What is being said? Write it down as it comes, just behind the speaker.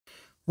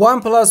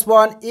1 plus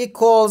 1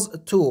 equals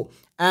 2.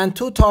 And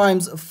 2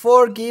 times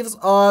 4 gives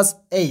us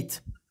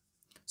 8.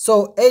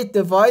 So 8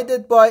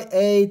 divided by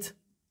 8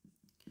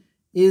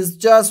 is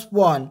just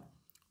 1.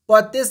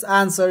 But this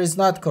answer is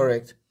not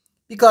correct.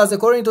 Because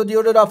according to the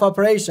order of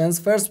operations,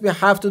 first we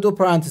have to do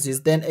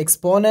parentheses, then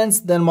exponents,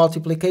 then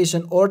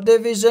multiplication or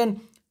division,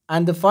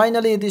 and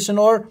finally addition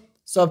or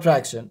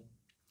subtraction.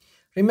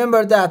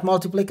 Remember that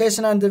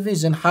multiplication and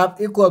division have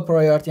equal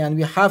priority and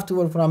we have to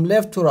work from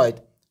left to right.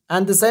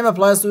 And the same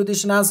applies to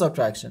addition and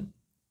subtraction.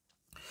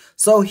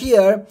 So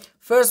here,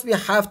 first we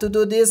have to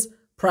do this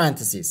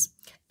parentheses.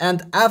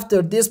 And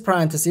after this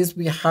parentheses,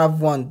 we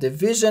have one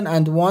division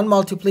and one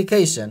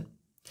multiplication.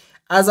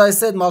 As I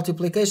said,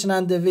 multiplication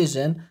and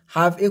division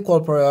have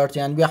equal priority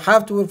and we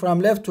have to work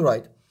from left to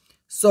right.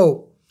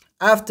 So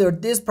after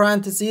this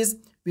parentheses,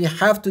 we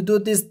have to do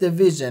this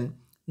division,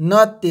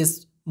 not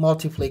this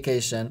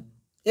multiplication.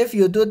 If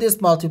you do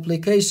this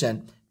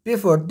multiplication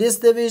before this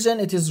division,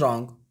 it is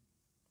wrong.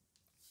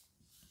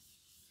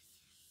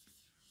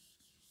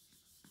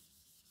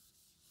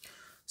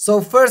 So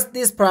first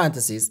this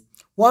parentheses.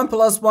 1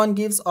 plus 1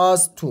 gives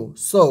us 2.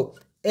 So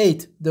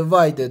 8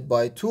 divided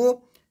by 2,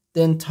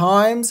 then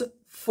times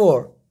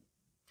 4.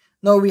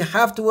 Now we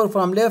have to work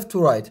from left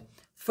to right.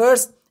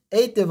 First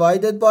 8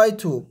 divided by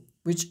 2,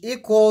 which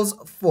equals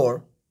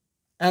 4.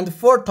 And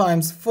 4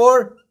 times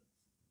 4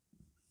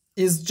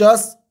 is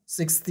just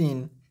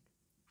 16.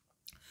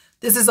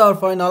 This is our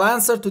final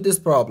answer to this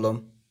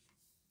problem.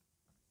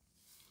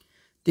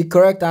 The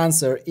correct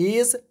answer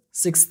is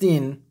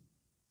 16.